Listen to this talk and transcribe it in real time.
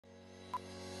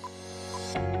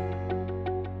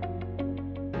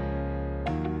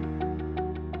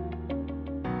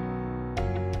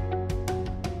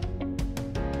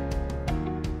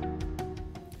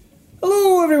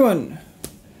everyone!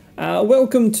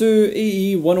 Welcome to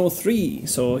AE103.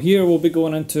 So here we'll be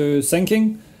going into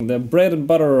syncing, the bread and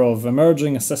butter of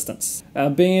emerging assistants.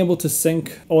 Being able to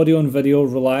sync audio and video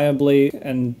reliably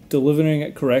and delivering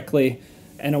it correctly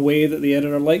in a way that the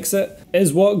editor likes it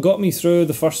is what got me through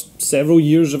the first several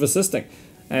years of assisting,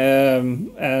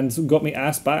 and got me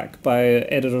asked back by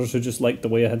editors who just liked the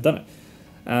way I had done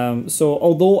it. So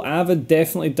although Avid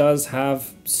definitely does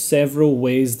have several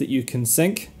ways that you can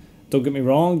sync, don't get me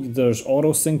wrong, there's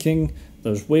auto syncing,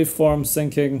 there's waveform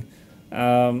syncing.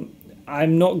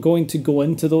 I'm not going to go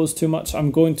into those too much. I'm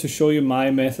going to show you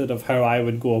my method of how I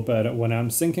would go about it when I'm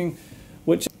syncing,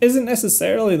 which isn't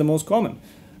necessarily the most common,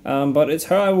 but it's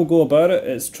how I will go about it.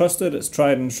 It's trusted, it's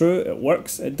tried and true, it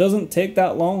works. It doesn't take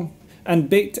that long, and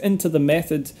baked into the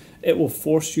method, it will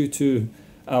force you to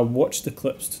watch the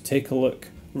clips, to take a look,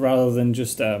 rather than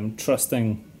just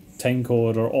trusting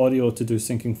timecode or audio to do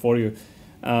syncing for you.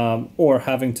 Or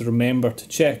having to remember to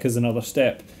check as another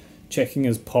step. Checking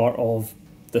is part of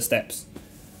the steps.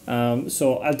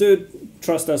 So I do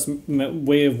trust this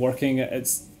way of working.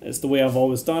 It's the way I've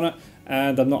always done it,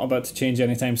 and I'm not about to change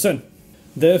anytime soon.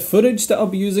 The footage that I'll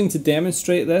be using to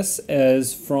demonstrate this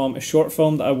is from a short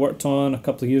film that I worked on a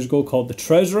couple of years ago called The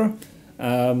Treasurer.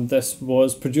 This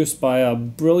was produced by a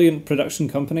brilliant production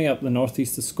company up in the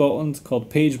northeast of Scotland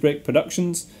called Page Break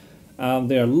Productions.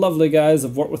 They are lovely guys.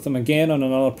 I've worked with them again on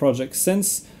another project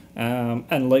since, and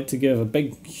I'd like to give a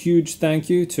big, huge thank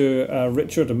you to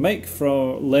Richard and Mike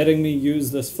for letting me use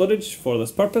this footage for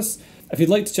this purpose. If you'd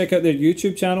like to check out their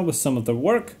YouTube channel with some of their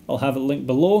work, I'll have it linked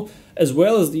below, as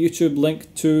well as the YouTube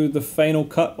link to the final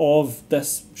cut of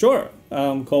this short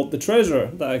called The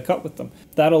Treasurer that I cut with them.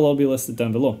 That'll all be listed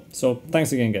down below. So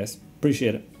thanks again, guys.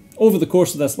 Appreciate it. Over the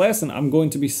course of this lesson, I'm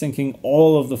going to be syncing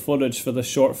all of the footage for this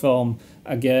short film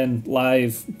again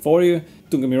live for you.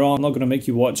 Don't get me wrong, I'm not going to make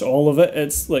you watch all of it.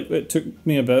 It took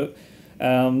me about 2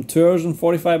 hours and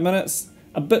 45 minutes.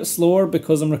 A bit slower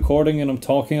because I'm recording and I'm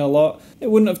talking a lot.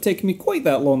 It wouldn't have taken me quite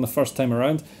that long the first time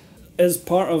around. As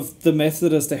part of the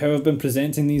method as to how I've been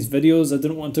presenting these videos, I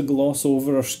didn't want to gloss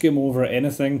over or skim over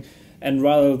anything, and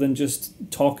rather than just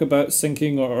talk about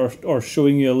syncing or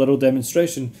showing you a little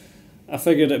demonstration, I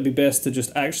figured it'd be best to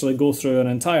just actually go through an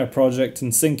entire project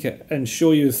and sync it and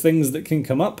show you things that can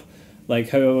come up,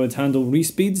 like how I would handle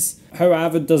respeeds, how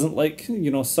Avid doesn't like,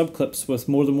 subclips with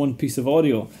more than one piece of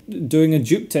audio, doing a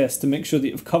dupe test to make sure that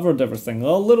you've covered everything,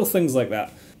 all little things like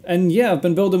that. And yeah, I've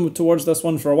been building towards this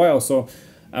one for a while, so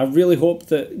I really hope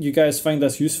that you guys find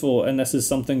this useful and this is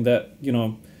something that,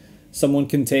 someone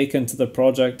can take into the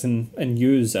project and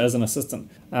use as an assistant.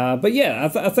 But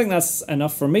yeah, I think that's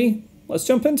enough for me. Let's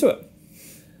jump into it.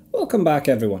 Welcome back,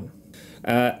 everyone.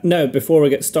 Now, before we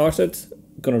get started,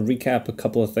 I'm going to recap a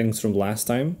couple of things from last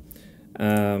time.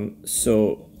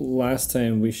 So last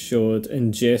time we showed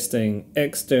ingesting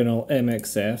external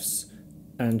MXFs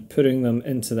and putting them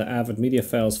into the Avid Media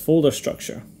Files folder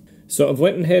structure. So I've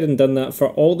went ahead and done that for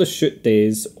all the shoot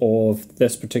days of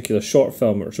this particular short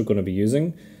film which we're going to be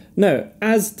using. Now,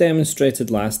 as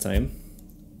demonstrated last time,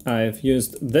 I've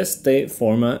used this date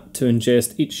format to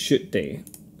ingest each shoot day.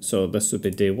 So this would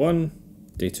be day 1,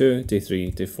 day 2, day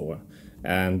 3, day 4.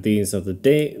 And these are the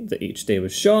date that each day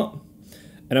was shot.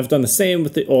 And I've done the same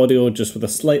with the audio, just with a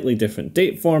slightly different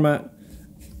date format.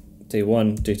 Day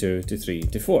 1, day 2, day 3,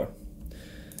 day 4.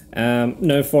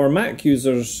 Now for Mac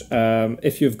users,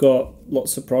 if you've got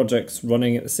lots of projects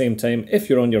running at the same time, if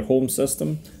you're on your home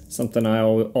system, something I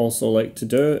also like to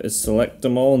do is select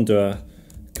them all and do a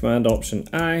Command Option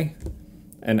I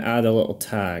and add a little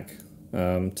tag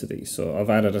to these. So I've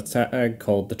added a tag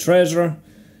called The Treasurer,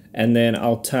 and then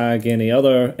I'll tag any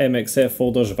other MXF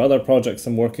folders of other projects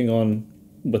I'm working on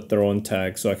with their own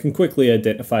tag, so I can quickly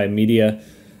identify media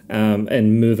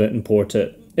and move it and port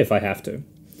it if I have to.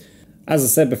 As I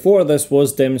said before, this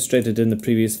was demonstrated in the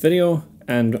previous video,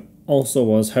 and also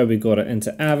was how we got it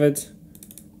into Avid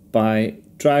by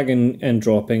dragging and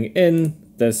dropping in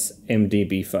this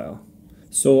MDB file.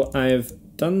 So I've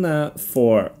done that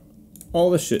for all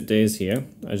the shoot days here,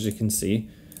 as you can see,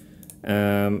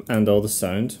 and all the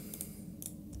sound.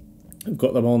 I've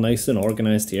got them all nice and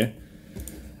organized here,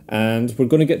 and we're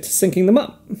going to get to syncing them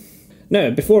up. Now,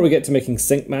 before we get to making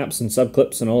sync maps and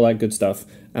subclips and all that good stuff,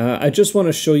 I just want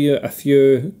to show you a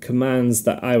few commands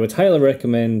that I would highly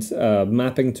recommend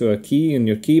mapping to a key in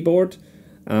your keyboard.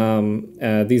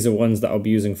 These are ones that I'll be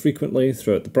using frequently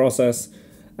throughout the process,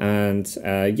 and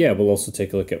yeah, we'll also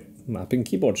take a look at mapping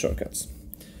keyboard shortcuts.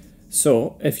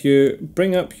 So if you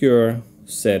bring up your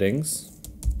settings,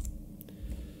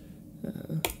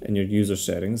 in your user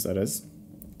settings that is,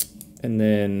 and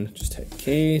then just hit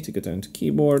K to go down to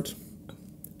keyboard,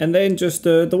 And then just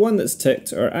the one that's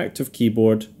ticked, our active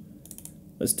keyboard.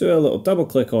 Let's do a little double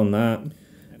click on that,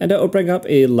 and it'll bring up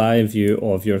a live view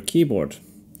of your keyboard.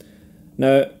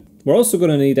 Now, we're also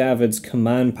going to need Avid's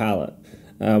command palette,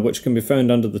 which can be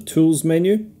found under the Tools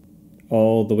menu,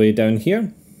 all the way down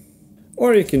here.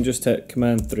 Or you can just hit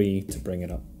Command 3 to bring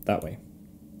it up that way.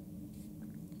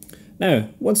 Now,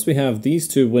 once we have these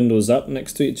two windows up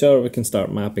next to each other, we can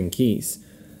start mapping keys.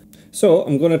 So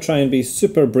I'm going to try and be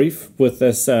super brief with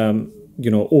this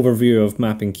overview of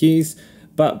mapping keys.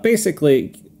 But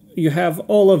basically, you have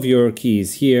all of your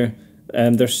keys here,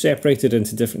 and they're separated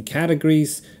into different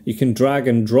categories. You can drag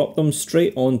and drop them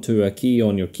straight onto a key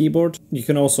on your keyboard. You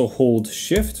can also hold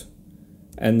Shift,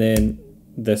 and then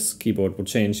this keyboard will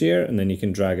change here, and then you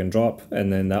can drag and drop,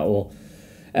 and then that will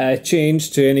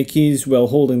change to any keys while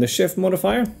holding the Shift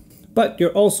modifier. But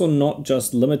you're also not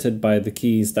just limited by the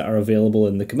keys that are available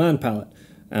in the command palette.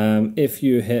 If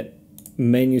you hit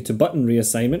Menu to Button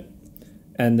Reassignment,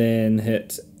 and then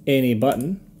hit any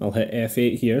button, I'll hit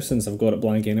F8 here since I've got it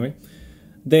blank anyway,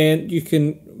 then you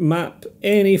can map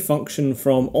any function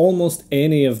from almost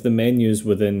any of the menus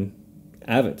within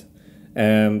Avid.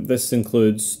 This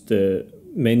includes the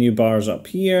menu bars up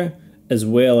here, as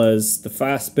well as the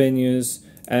fast menus,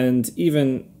 and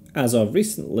even, as of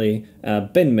recently,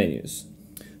 bin menus.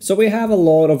 So we have a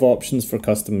lot of options for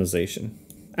customization.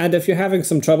 And if you're having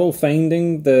some trouble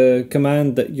finding the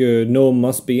command that you know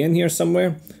must be in here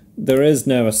somewhere, there is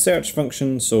now a search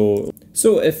function. So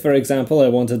if, for example, I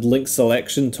wanted link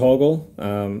selection toggle,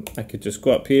 I could just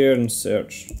go up here and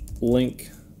search link,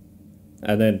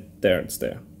 and then there it's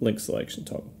there, link selection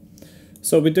toggle.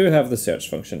 So we do have the search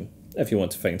function if you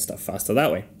want to find stuff faster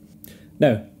that way.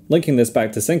 Now, linking this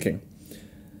back to syncing.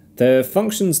 The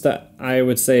functions that I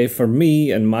would say for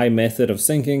me and my method of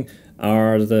syncing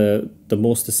are the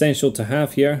most essential to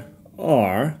have here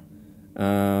are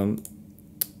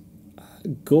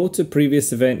go to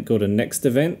previous event, go to next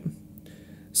event.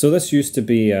 So this used to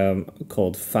be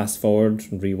called fast forward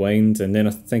and rewind, and then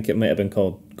I think it might have been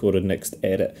called go to next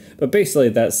edit. But basically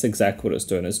that's exactly what it's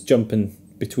doing. It's jumping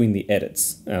between the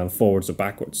edits, forwards or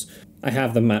backwards. I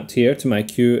have them mapped here to my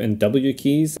Q and W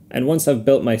keys, and once I've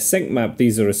built my sync map,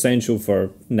 these are essential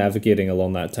for navigating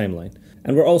along that timeline.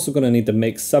 And we're also going to need the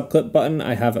make subclip button.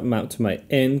 I have it mapped to my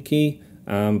N key,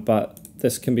 but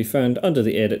this can be found under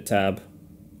the edit tab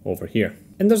over here.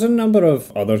 And there's a number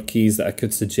of other keys that I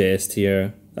could suggest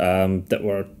here that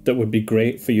would be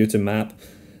great for you to map,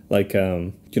 like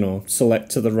select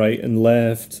to the right and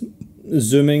left,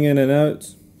 zooming in and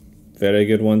out, very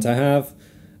good one to have.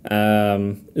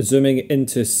 Zooming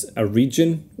into a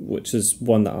region, which is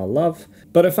one that I love.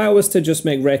 But if I was to just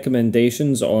make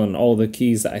recommendations on all the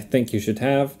keys that I think you should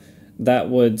have, that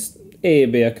would A,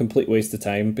 be a complete waste of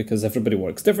time because everybody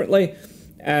works differently,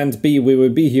 and B, we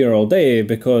would be here all day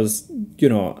because,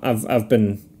 I've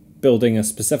been building a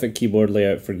specific keyboard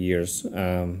layout for years.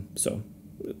 And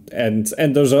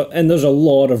there's a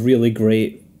lot of really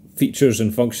great features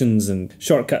and functions and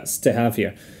shortcuts to have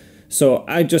here. So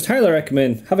I just highly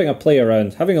recommend having a play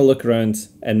around, having a look around,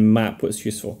 and map what's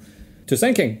useful to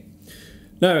syncing.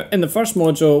 Now, in the first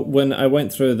module, when I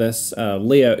went through this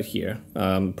layout here,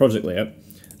 project layout,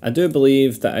 I do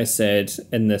believe that I said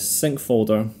in this sync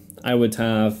folder, I would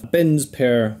have bins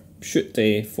per shoot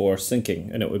day for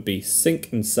syncing, and it would be sync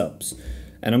and subs.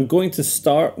 And I'm going to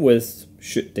start with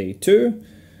shoot day 2,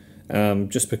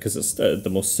 just because it's the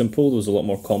most simple. There's a lot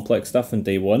more complex stuff in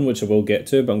day 1, which I will get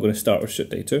to, but I'm going to start with shoot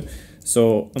day 2.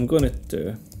 So I'm going to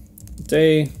do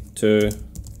day 2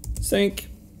 sync,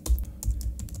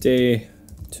 day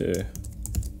 2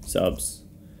 subs.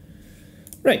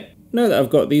 Right, now that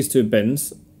I've got these two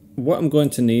bins, what I'm going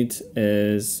to need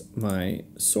is my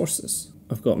sources.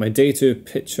 I've got my day 2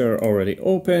 picture already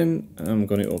open. I'm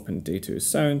going to open day 2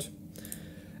 sound.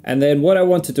 And then what I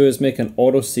want to do is make an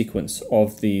auto sequence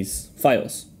of these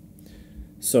files.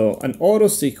 So an auto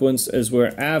sequence is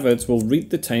where Avid will read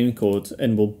the timecode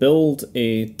and will build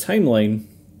a timeline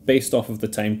based off of the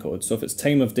timecode. So if it's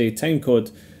time of day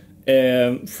timecode,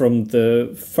 from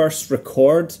the first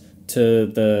record to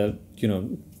the,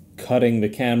 cutting the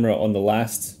camera on the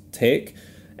last take,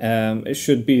 it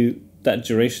should be that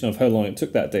duration of how long it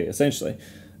took that day, essentially,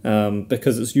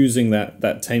 because it's using that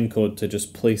timecode to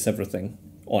just place everything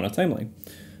on a timeline.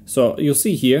 So you'll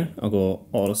see here, I'll go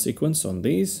auto sequence on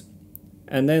these,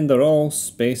 and then they're all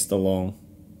spaced along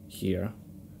here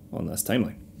on this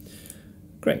timeline.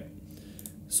 Great.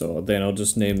 So then I'll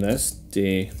just name this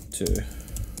day 2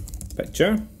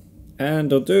 picture,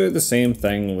 and I'll do the same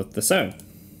thing with the sound.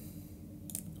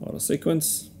 Auto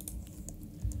sequence,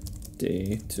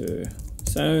 day 2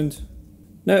 sound,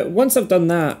 Now, once I've done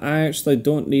that, I actually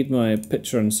don't need my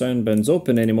picture and sound bins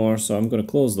open anymore, so I'm going to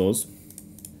close those.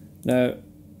 Now,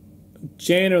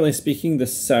 generally speaking, the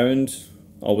sound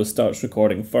always starts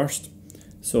recording first.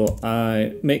 So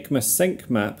I make my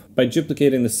sync map by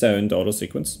duplicating the sound auto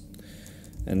sequence.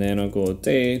 And then I'll go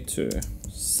day to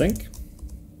sync.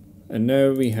 And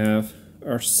now we have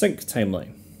our sync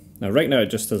timeline. Now right now it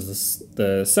just has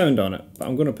the sound on it, but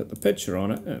I'm going to put the picture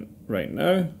on it right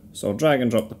now. So I'll drag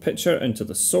and drop the picture into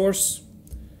the source,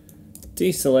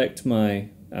 deselect my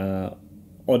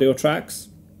audio tracks.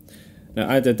 Now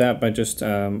I did that by just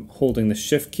holding the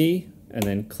shift key and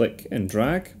then click and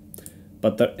drag.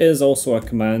 But there is also a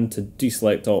command to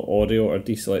deselect all audio or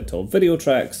deselect all video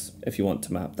tracks if you want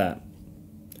to map that.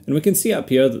 And we can see up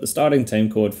here that the starting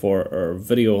timecode for our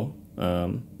video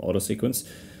auto sequence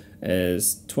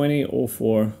is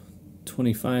 20:04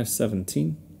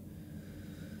 25:17.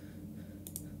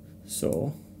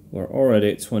 So we're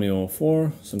already at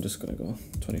 20:04, so I'm just going to go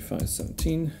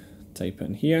 25:17, type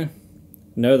in here.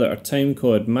 Now that our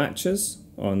timecode matches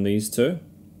on these two,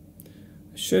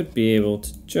 I should be able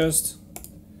to just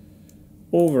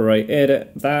overwrite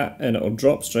edit that and it'll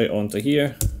drop straight onto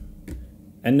here.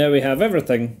 And now we have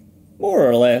everything more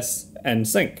or less in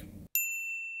sync.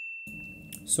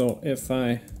 So if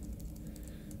I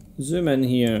zoom in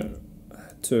here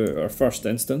to our first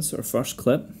instance, our first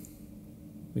clip,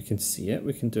 we can see it.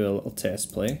 We can do a little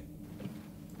test play.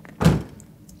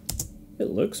 It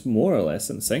looks more or less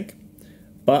in sync,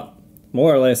 but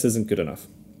more or less isn't good enough.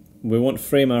 We want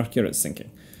frame accurate syncing.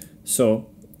 So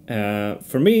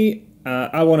for me,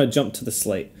 I want to jump to the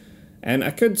slate. And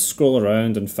I could scroll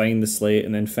around and find the slate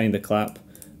and then find the clap,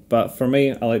 but for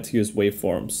me, I like to use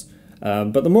waveforms.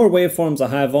 But the more waveforms I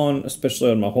have on,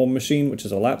 especially on my home machine, which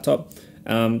is a laptop,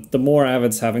 the more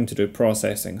Avid's having to do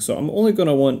processing. So I'm only going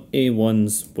to want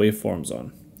A1's waveforms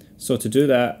on. So to do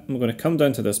that, I'm going to come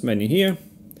down to this menu here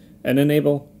and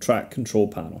enable track control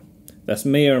panel. This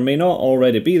may or may not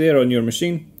already be there on your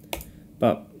machine,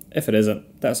 but if it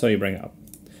isn't, that's how you bring it up.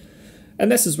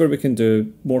 And this is where we can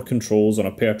do more controls on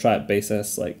a per track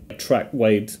basis, like track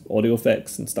wide audio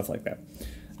effects and stuff like that.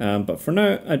 But for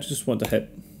now, I just want to hit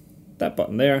that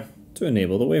button there to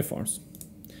enable the waveforms.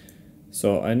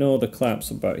 So I know the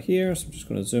clap's about here, so I'm just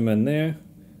going to zoom in there.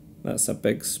 That's a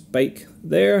big spike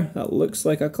there. That looks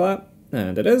like a clap,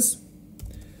 and it is.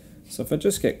 So if I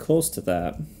just get close to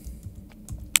that,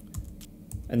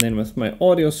 and then with my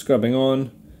audio scrubbing on,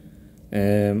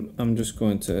 I'm just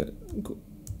going to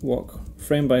walk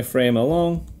frame by frame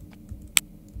along.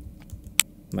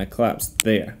 My clap's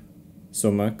there.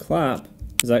 So my clap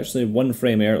is actually 1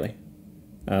 frame early.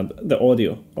 The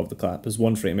audio of the clap is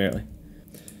 1 frame early.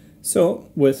 So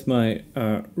with my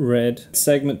red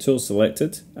segment tool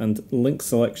selected and link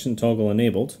selection toggle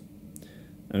enabled,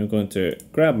 I'm going to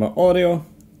grab my audio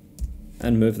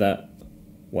and move that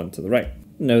one to the right.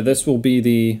 Now this will be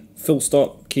the full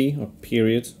stop key or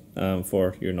period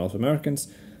for your North Americans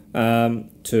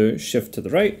to shift to the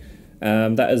right.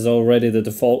 That is already the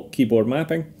default keyboard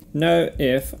mapping. Now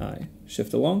if I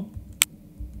shift along,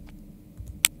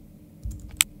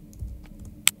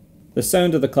 the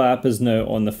sound of the clap is now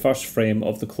on the first frame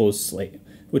of the closed slate,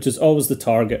 which is always the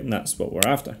target, and that's what we're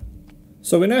after.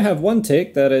 So we now have one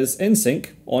take that is in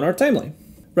sync on our timeline.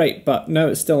 Right, but now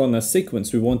it's still on this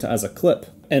sequence, we want it as a clip.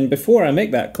 And before I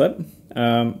make that clip,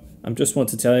 I just want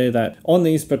to tell you that on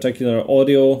these particular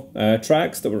audio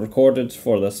tracks that were recorded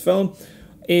for this film,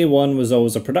 A1 was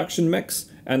always a production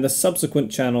mix, and the subsequent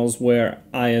channels were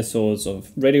ISOs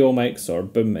of radio mics or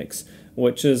boom mics,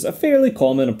 which is a fairly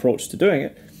common approach to doing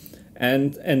it.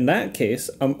 And in that case,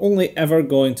 I'm only ever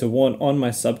going to want on my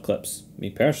subclips,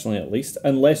 me personally at least,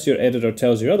 unless your editor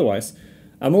tells you otherwise,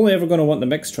 I'm only ever going to want the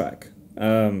mix track,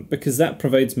 because that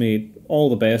provides me all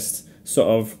the best sort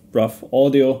of rough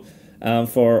audio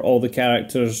for all the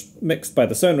characters mixed by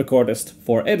the sound recordist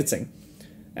for editing.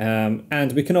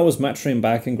 And we can always match frame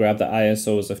back and grab the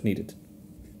ISOs if needed.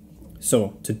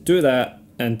 So to do that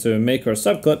and to make our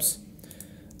subclips,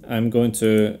 I'm going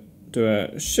to do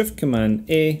a Shift Command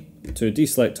A to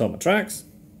deselect all my tracks,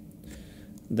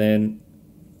 then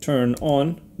turn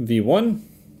on V1,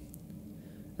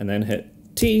 and then hit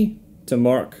T to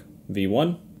mark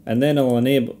V1, and then I'll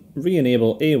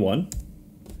re-enable A1,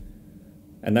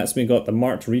 and that's me got the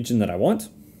marked region that I want,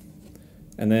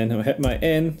 and then I'll hit my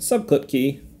N subclip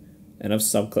key, and I've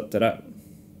subclipped it out.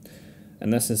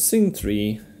 And this is scene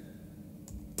 3,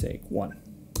 take 1.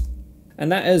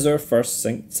 And that is our first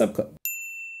synced subclip.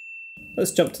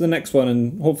 Let's jump to the next one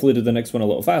and hopefully do the next one a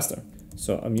little faster.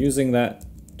 So I'm using that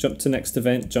jump to next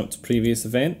event, jump to previous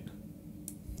event.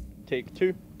 Take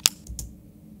 2.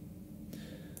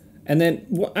 And then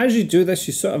as you do this,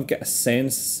 you sort of get a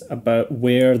sense about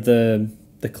where the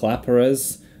clapper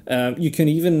is. You can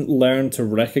even learn to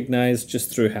recognize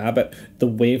just through habit the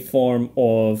waveform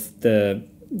of the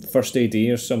first AD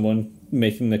or someone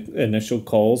making the initial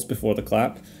calls before the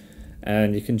clap,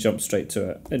 and you can jump straight to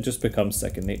it. It just becomes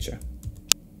second nature.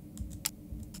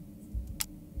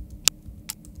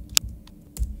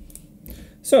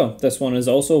 So this one is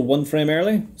also 1 frame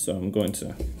early, so I'm going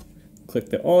to click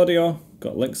the audio,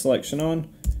 got link selection on,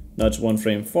 nudge 1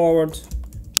 frame forward,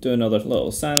 do another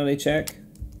little sanity check,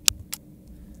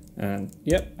 and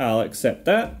yep, I'll accept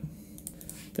that.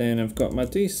 Then I've got my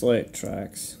deselect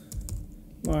tracks,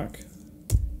 mark,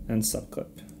 and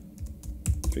subclip,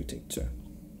 3 take 2.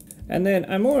 And then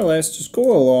I more or less just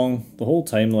go along the whole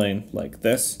timeline like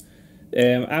this.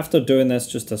 After doing this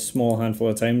just a small handful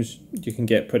of times, you can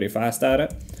get pretty fast at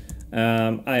it.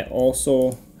 I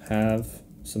also have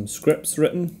some scripts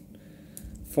written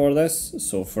for this.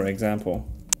 So for example,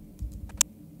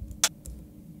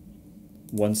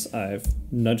 once I've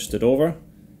nudged it over,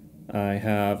 I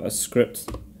have a script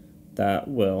that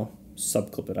will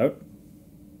subclip it out.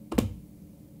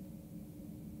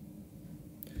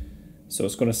 So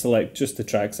it's going to select just the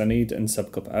tracks I need and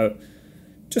subclip it out,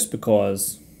 just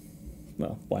because,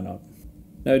 well, why not?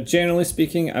 Now, generally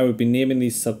speaking, I would be naming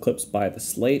these subclips by the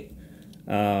slate,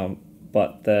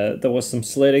 but there was some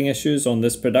slating issues on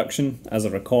this production, as I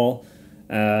recall,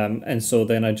 and so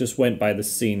then I just went by the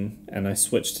scene and I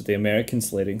switched to the American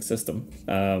slating system,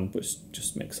 which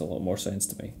just makes a lot more sense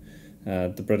to me.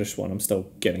 The British one I'm still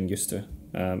getting used to.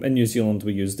 In New Zealand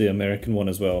we use the American one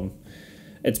as well.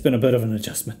 It's been a bit of an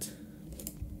adjustment.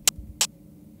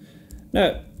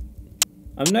 Now,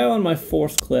 I'm now on my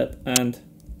 4th clip, and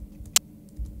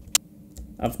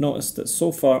I've noticed that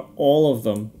so far all of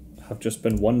them have just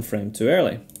been 1 frame too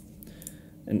early.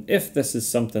 And if this is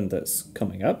something that's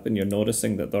coming up and you're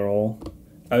noticing that they're all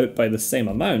out by the same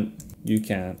amount, you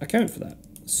can account for that.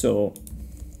 So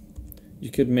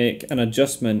you could make an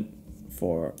adjustment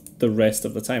for the rest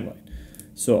of the timeline.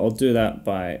 So I'll do that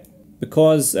by,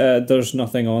 because there's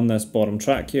nothing on this bottom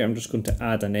track here, I'm just going to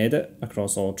add an edit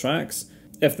across all tracks.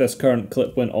 If this current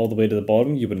clip went all the way to the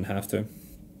bottom, you wouldn't have to.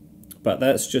 But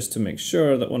that's just to make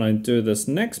sure that when I do this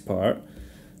next part,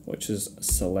 which is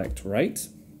select right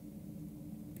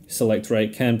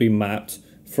can be mapped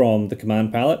from the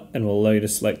command palette and will allow you to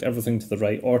select everything to the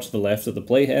right or to the left of the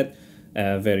playhead.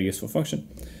 Very useful function.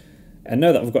 And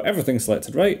now that I've got everything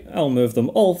selected right, I'll move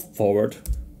them all forward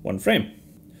 1 frame.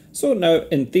 So now,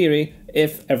 in theory,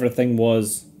 if everything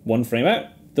was 1 frame out,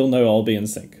 they'll now all be in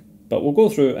sync. But we'll go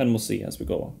through and we'll see as we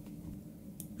go along.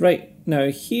 Right, now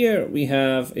here we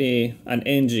have an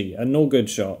NG, a no good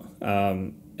shot.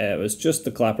 It was just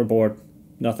the clapper board,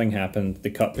 nothing happened, they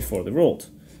cut before they rolled.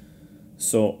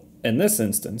 So in this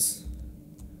instance,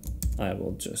 I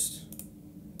will just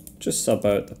sub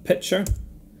out the picture,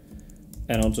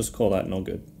 and I'll just call that no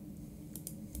good.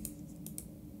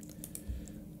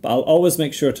 But I'll always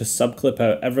make sure to subclip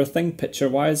out everything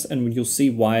picture-wise, and you'll see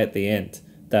why at the end,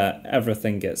 that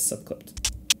everything gets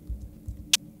subclipped.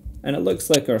 And it looks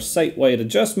like our site-wide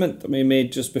adjustment that we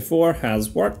made just before has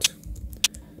worked,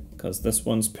 because this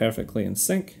one's perfectly in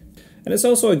sync. And it's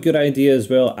also a good idea as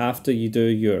well, after you do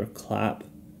your clap,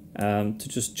 to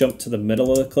just jump to the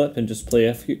middle of the clip and just play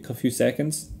a few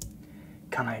seconds.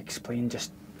 Can I explain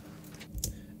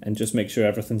and just make sure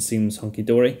everything seems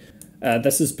hunky-dory.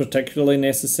 This is particularly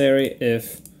necessary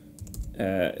if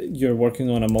you're working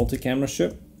on a multi-camera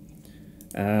shoot.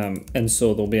 And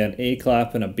so there'll be an A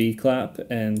clap and a B clap,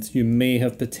 and you may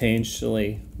have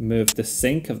potentially moved the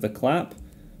sync of the clap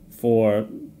for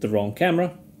the wrong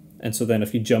camera. And so then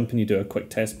if you jump and you do a quick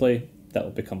test play, that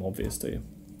will become obvious to you.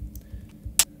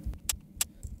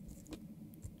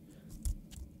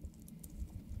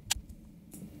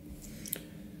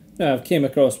 Now I've came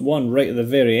across one right at the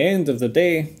very end of the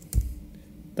day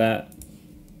that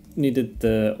needed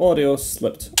the audio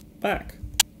slipped back.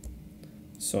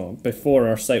 So before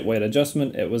our site-wide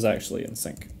adjustment, it was actually in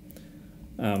sync.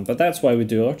 But that's why we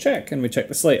do our check, and we check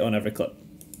the slate on every clip.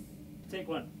 Take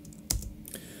 1.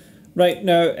 Right,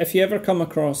 now if you ever come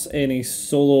across any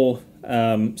solo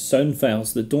sound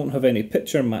files that don't have any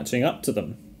picture matching up to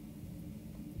them,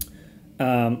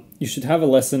 you should have a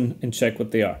listen and check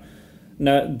what they are.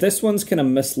 Now this one's kind of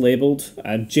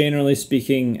mislabeled. Generally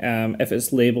speaking, if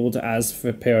it's labeled as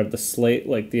per the slate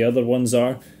like the other ones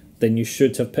are, then you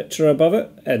should have picture above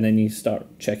it, and then you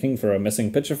start checking for a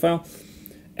missing picture file.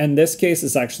 In this case,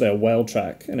 it's actually a wild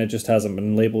track, and it just hasn't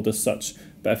been labeled as such.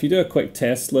 But if you do a quick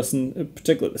test listen,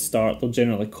 particularly at the start, they'll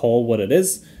generally call what it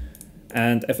is.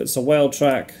 And if it's a wild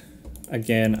track,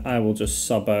 again, I will just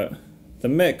sub out the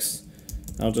mix,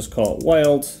 I'll just call it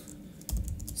wild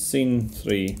scene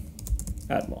 3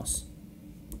 Atmos.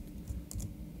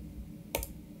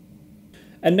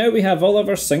 And now we have all of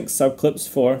our sync subclips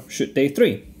for shoot day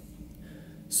 3.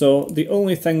 So the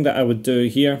only thing that I would do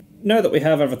here, now that we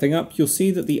have everything up, you'll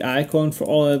see that the icon for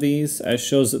all of these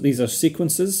shows that these are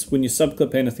sequences. When you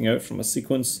subclip anything out from a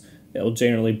sequence, it'll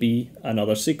generally be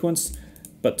another sequence.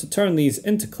 But to turn these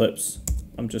into clips,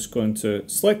 I'm just going to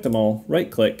select them all,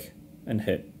 right click, and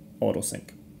hit auto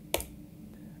sync.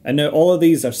 And now all of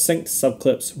these are synced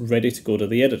subclips ready to go to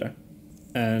the editor.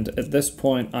 And at this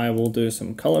point I will do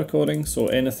some color coding, so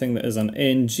anything that is an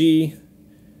NG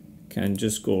can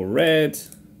just go red,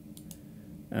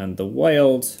 and the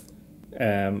wild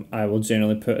I will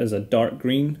generally put as a dark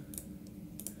green,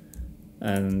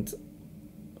 and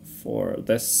for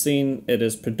this scene it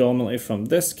is predominantly from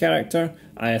this character.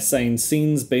 I assign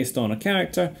scenes based on a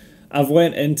character. I've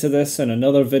went into this in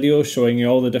another video showing you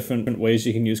all the different ways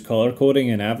you can use color coding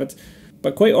in Avid.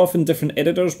 But quite often different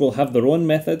editors will have their own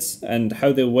methods and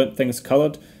how they want things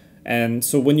coloured. And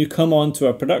so when you come onto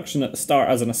a production at the start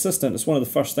as an assistant, it's one of the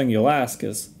first things you'll ask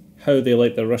is how they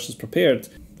like their rushes prepared.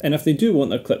 And if they do want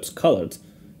their clips coloured,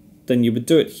 then you would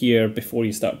do it here before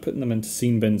you start putting them into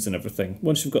scene bins and everything,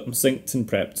 once you've got them synced and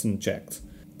prepped and checked.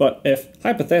 But if,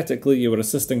 hypothetically, you were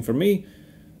assisting for me,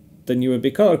 then you would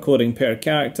be colour coding per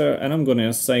character, and I'm going to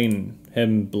assign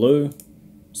him blue,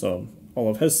 so all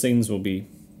of his scenes will be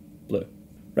blue.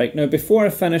 Right, now before I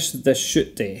finish this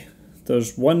shoot day,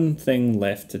 there's one thing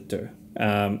left to do,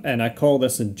 and I call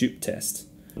this a dupe test.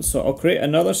 So I'll create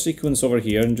another sequence over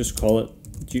here and just call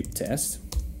it dupe test.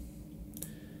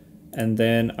 And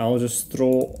then I'll just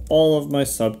throw all of my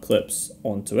subclips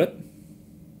onto it.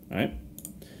 Right.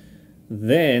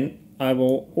 Then I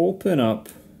will open up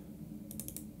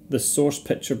the source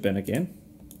picture bin again.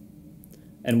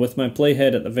 And with my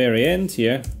playhead at the very end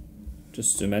here,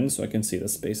 just zoom in so I can see the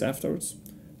space afterwards,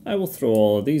 I will throw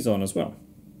all of these on as well.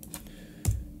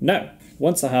 Now,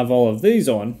 once I have all of these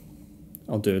on,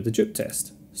 I'll do the dupe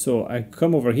test. So I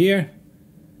come over here,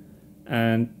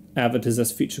 and Avid has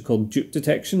this feature called dupe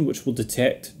detection, which will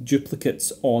detect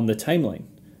duplicates on the timeline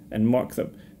and mark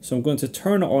them. So I'm going to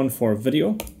turn it on for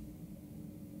video,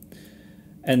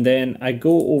 and then I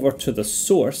go over to the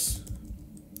source,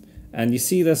 and you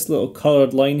see this little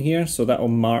coloured line here, so that'll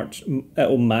match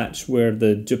where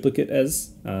the duplicate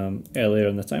is earlier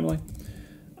in the timeline.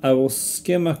 I will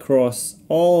skim across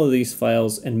all of these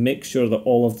files and make sure that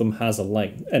all of them has a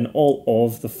line, and all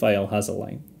of the file has a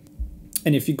line.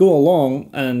 And if you go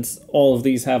along and all of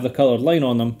these have the coloured line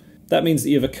on them, that means that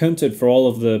you've accounted for all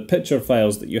of the picture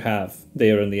files that you have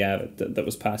there in the Avid that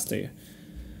was passed to you.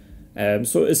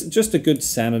 So it's just a good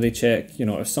sanity check, you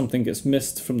know, if something gets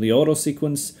missed from the auto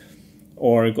sequence,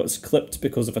 or it gets clipped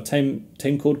because of a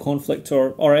timecode conflict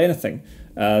or anything,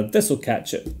 this will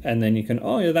catch it, and then you can,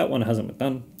 oh yeah, that one hasn't been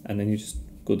done, and then you just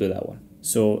go do that one.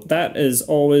 So that is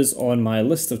always on my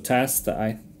list of tasks that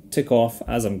I tick off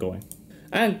as I'm going.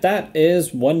 And that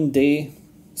is one day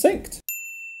synced.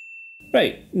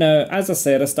 Right, now as I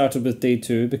said, I started with day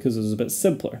 2 because it was a bit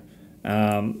simpler.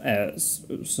 It's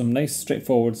some nice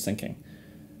straightforward syncing.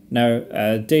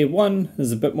 Now day 1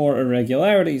 is a bit more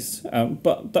irregularities,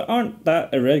 but they aren't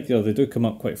that irregular, they do come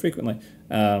up quite frequently.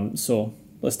 So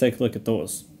let's take a look at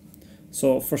those.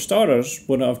 So for starters,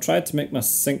 when I've tried to make my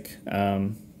sync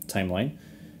timeline,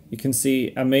 you can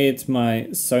see I made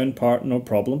my sound part no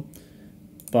problem,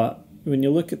 but when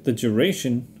you look at the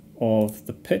duration of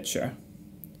the picture,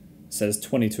 it says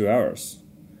 22 hours.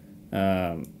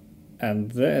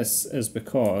 And this is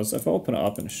because, if I open it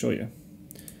up and show you,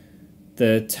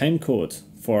 the time code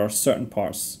for certain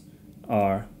parts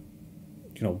are,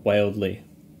 you know, wildly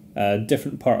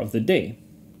different part of the day.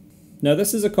 Now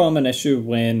this is a common issue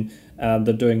when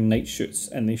they're doing night shoots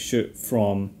and they shoot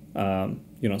from,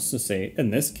 you know, so say in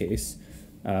this case,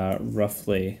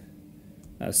 roughly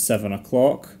 7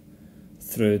 o'clock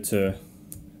through to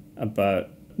about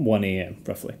 1 AM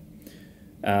roughly.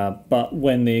 But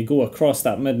when they go across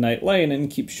that midnight line and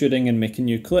keep shooting and making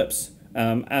new clips,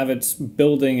 Avid's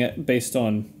building it based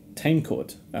on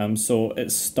timecode. So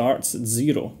it starts at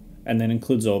 0 and then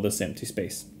includes all this empty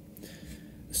space.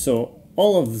 So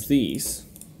all of these,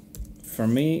 for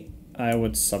me, I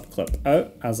would subclip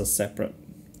out as a separate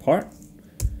part.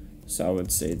 So I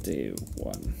would say day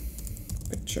 1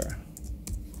 picture,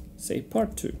 say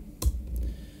part 2.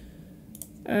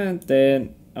 And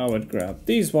then I would grab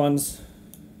these ones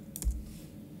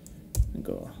and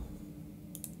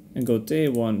go day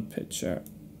 1 picture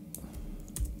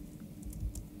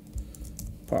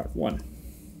part 1.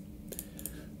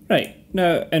 Right,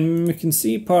 now, and we can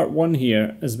see part 1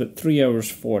 here is about 3 hours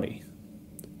 40.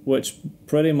 which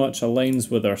pretty much aligns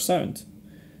with our sound.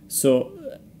 So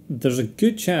there's a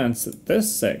good chance that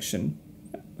this section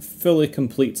fully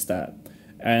completes that,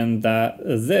 and that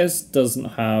this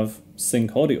doesn't have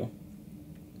sync audio.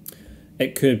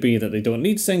 It could be that they don't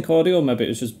need sync audio, maybe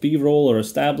it's just B-roll or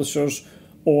establishers,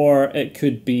 or it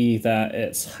could be that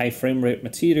it's high frame rate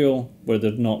material where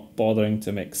they're not bothering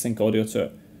to make sync audio to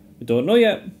it. We don't know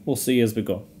yet, we'll see as we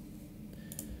go.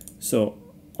 So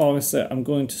obviously I'm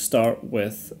going to start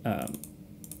with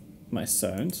my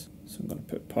sound. So I'm going to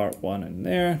put part 1 in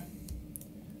there,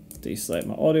 deselect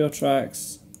my audio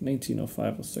tracks,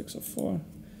 1905, 06, 04,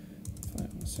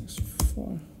 506,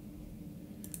 04.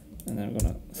 And then I'm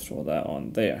going to throw that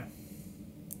on there.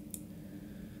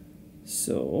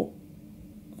 So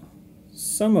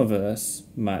some of this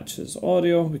matches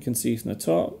audio, we can see from the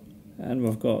top, and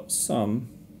we've got some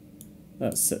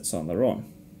that sits on their own.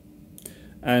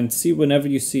 And see, whenever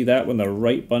you see that, when they're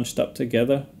right bunched up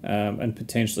together and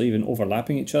potentially even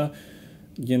overlapping each other,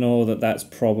 you know that that's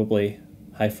probably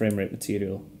high frame rate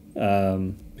material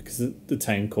because the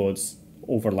time code's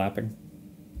overlapping.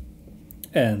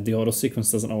 And the auto sequence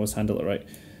doesn't always handle it right.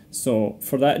 So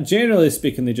for that, generally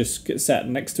speaking, they just get sat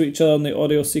next to each other in the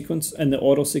audio sequence,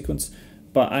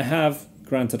 But I have,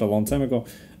 granted a long time ago,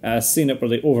 seen it where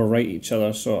they overwrite each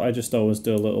other. So I just always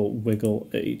do a little wiggle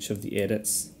at each of the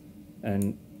edits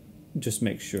and just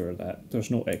make sure that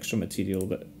there's no extra material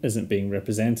that isn't being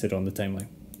represented on the timeline.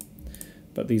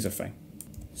 But these are fine.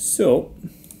 So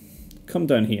come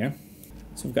down here.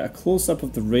 So we've got a close-up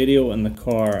of the radio in the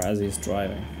car as he's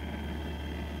driving.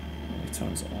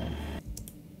 Turns it on.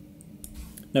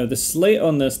 Now the slate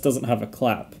on this doesn't have a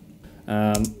clap,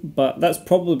 but that's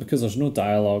probably because there's no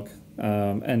dialogue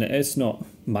and it's not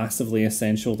massively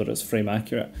essential that it's frame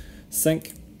accurate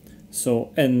sync.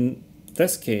 So in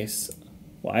this case,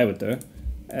 what I would do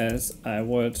is I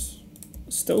would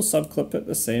still subclip it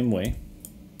the same way,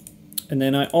 and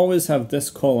then I always have this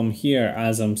column here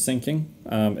as I'm syncing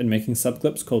and making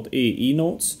subclips called AE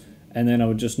notes, and then I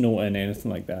would just note in anything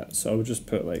like that. So I would just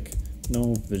put like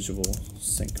no visual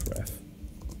sync ref.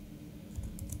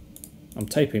 I'm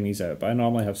typing these out, but I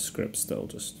normally have scripts still,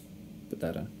 just put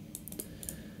that in.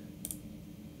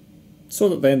 So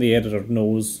that then the editor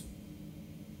knows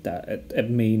that it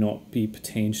may not be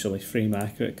potentially frame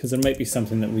accurate, because there might be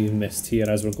something that we've missed here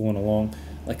as we're going along,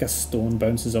 like a stone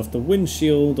bounces off the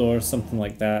windshield or something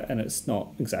like that, and it's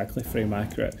not exactly frame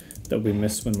accurate that we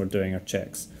miss when we're doing our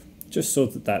checks. Just so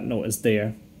that that note is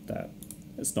there, that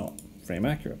it's not frame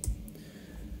accurate.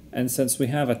 And since we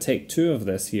have a take 2 of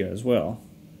this here as well,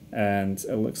 and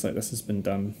it looks like this has been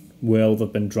done while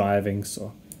they've been driving,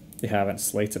 so they haven't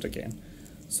slated again.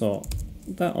 So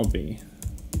that'll be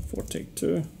for take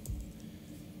 2.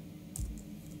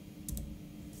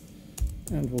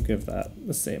 And we'll give that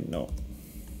the same note.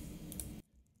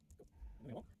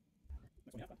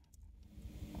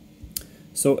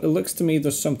 So it looks to me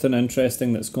there's something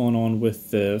interesting that's going on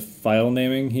with the file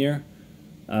naming here.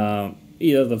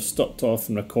 Either they've stopped off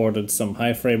and recorded some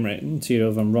high frame rate material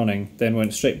of them running, then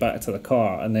went straight back to the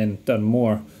car and then done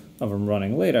more of them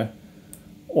running later,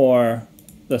 or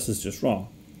this is just wrong.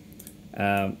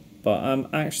 But I'm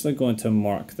actually going to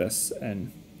mark this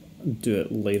and do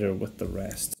it later with the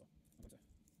rest.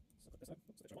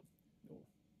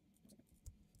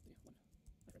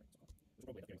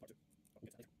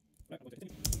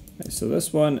 So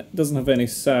this one doesn't have any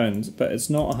sound, but it's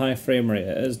not a high frame rate,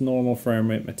 it is normal frame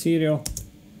rate material.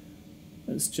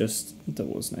 It's just there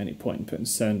wasn't any point in putting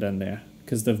sound in there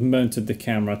because they've mounted the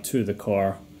camera to the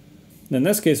car. And in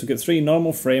this case we've got 3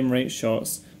 normal frame rate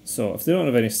shots, so if they don't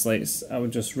have any slates, I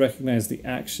would just recognize the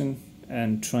action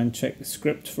and try and check the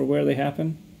script for where they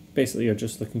happen. Basically you're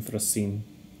just looking for a scene.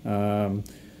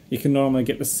 You can normally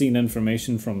get the scene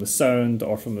information from the sound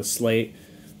or from the slate,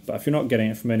 but if you're not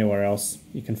getting it from anywhere else,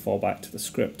 you can fall back to the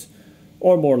script.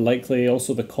 Or more likely,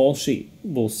 also the call sheet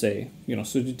will say, you know,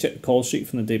 so if you check the call sheet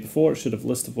from the day before, it should have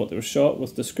listed what they were shot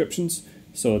with descriptions.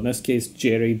 So in this case,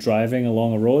 Jerry driving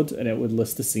along a road, and it would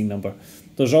list the scene number.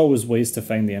 There's always ways to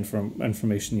find the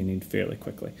information you need fairly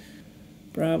quickly.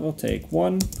 Bravo, take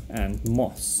 1, and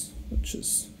Moss, which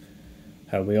is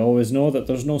how we always know that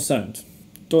there's no sound.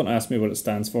 Don't ask me what it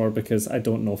stands for because I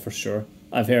don't know for sure.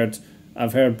 I've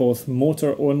heard both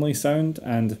motor only sound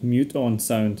and mute on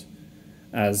sound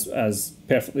as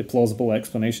perfectly plausible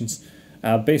explanations.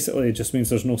 Basically it just means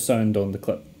there's no sound on the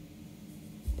clip.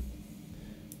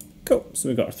 Cool, so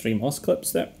we've got our 3 Moss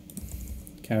clips there.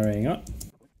 Carrying on.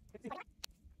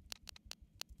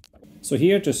 So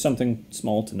here, just something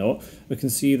small to note, we can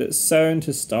see that sound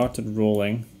has started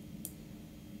rolling,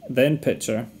 then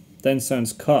picture, then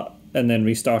sound's cut, and then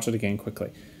restarted again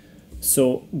quickly.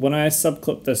 So when I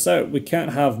subclip this out, we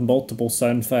can't have multiple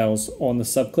sound files on the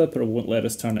subclip or it won't let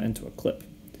us turn it into a clip.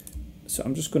 So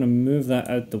I'm just going to move that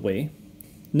out the way.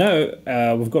 Now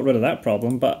we've got rid of that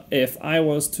problem, but if I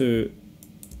was to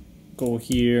go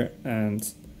here and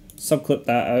subclip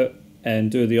that out and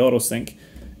do the auto sync,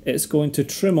 it's going to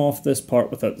trim off this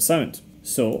part without the sound.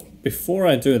 So before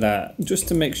I do that, just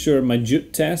to make sure my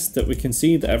dupe test that we can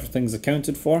see that everything's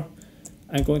accounted for,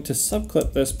 I'm going to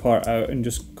subclip this part out and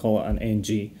just call it an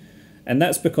NG. And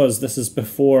that's because this is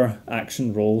before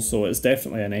action roll, so it's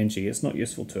definitely an NG. It's not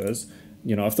useful to us.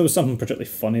 You know, if there was something particularly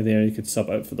funny there, you could sub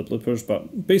out for the bloopers,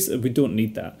 but basically we don't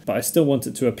need that. But I still want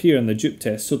it to appear in the dupe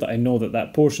test so that I know that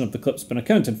that portion of the clip's been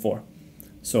accounted for.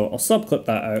 So I'll subclip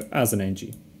that out as an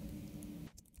NG.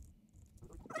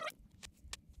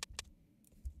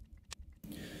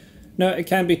 Now it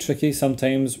can be tricky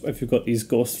sometimes if you've got these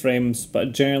ghost frames,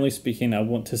 but generally speaking I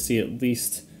want to see at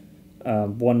least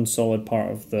one solid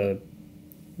part of the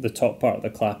top part of the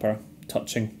clapper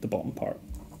touching the bottom part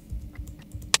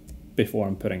before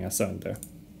I'm putting a sound there.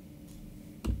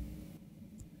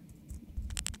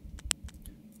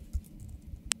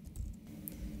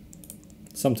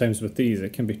 Sometimes with these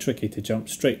it can be tricky to jump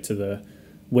straight to the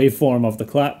waveform of the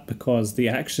clap because the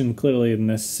action clearly in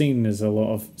this scene is a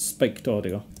lot of spiked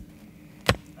audio.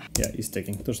 Yeah, he's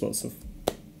digging. There's lots of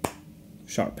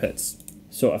sharp hits.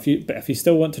 So if you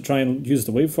still want to try and use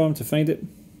the waveform to find it,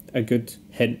 a good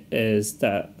hint is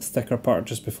that thicker part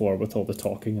just before with all the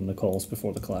talking and the calls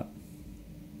before the clap.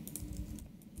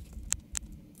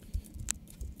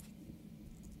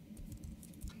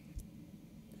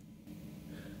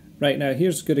 Right, now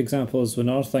here's a good example of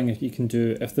another thing you can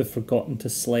do if they've forgotten to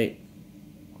slate.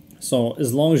 So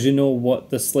as long as you know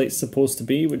what the slate's supposed to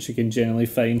be, which you can generally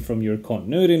find from your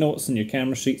continuity notes and your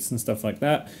camera sheets and stuff like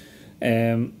that,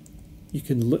 you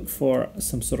can look for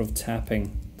some sort of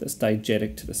tapping that's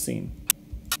diegetic to the scene.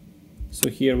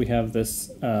 So here we have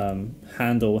this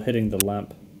handle hitting the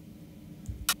lamp,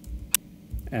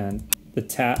 and the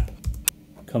tap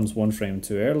comes one frame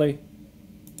too early.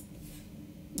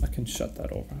 I can shut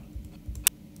that over.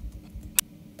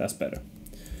 That's better.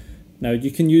 Now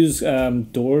you can use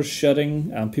doors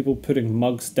shutting, people putting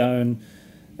mugs down,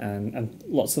 and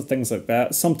lots of things like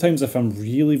that. Sometimes if I'm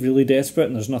really, really desperate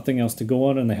and there's nothing else to go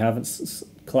on and they haven't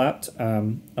clapped,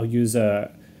 I'll use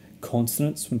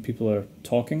consonants when people are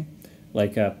talking,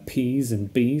 like P's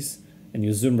and B's, and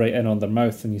you zoom right in on their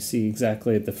mouth and you see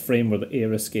exactly the frame where the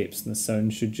air escapes and the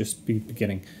sound should just be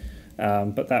beginning.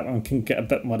 But that one can get a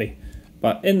bit muddy.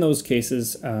 But in those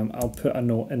cases, I'll put a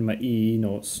note in my EE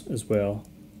notes as well.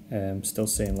 Still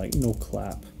saying like no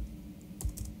clap.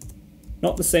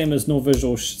 Not the same as no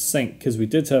visual sync, because we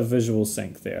did have visual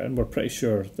sync there and we're pretty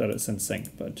sure that it's in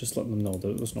sync, but just let them know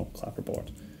that there's no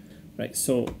clapperboard. Right,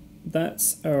 so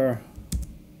that's our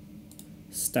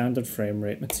standard frame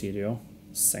rate material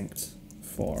synced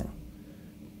for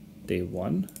day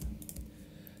 1.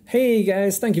 Hey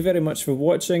guys, thank you very much for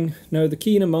watching. Now the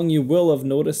keen among you will have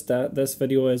noticed that this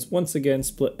video is once again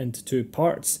split into 2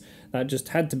 parts. That just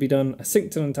had to be done. I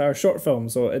synced an entire short film,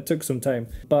 so it took some time.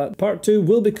 But part 2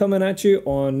 will be coming at you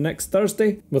on next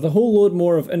Thursday with a whole load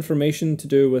more of information to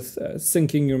do with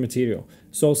syncing your material.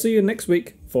 So I'll see you next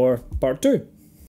week for part 2.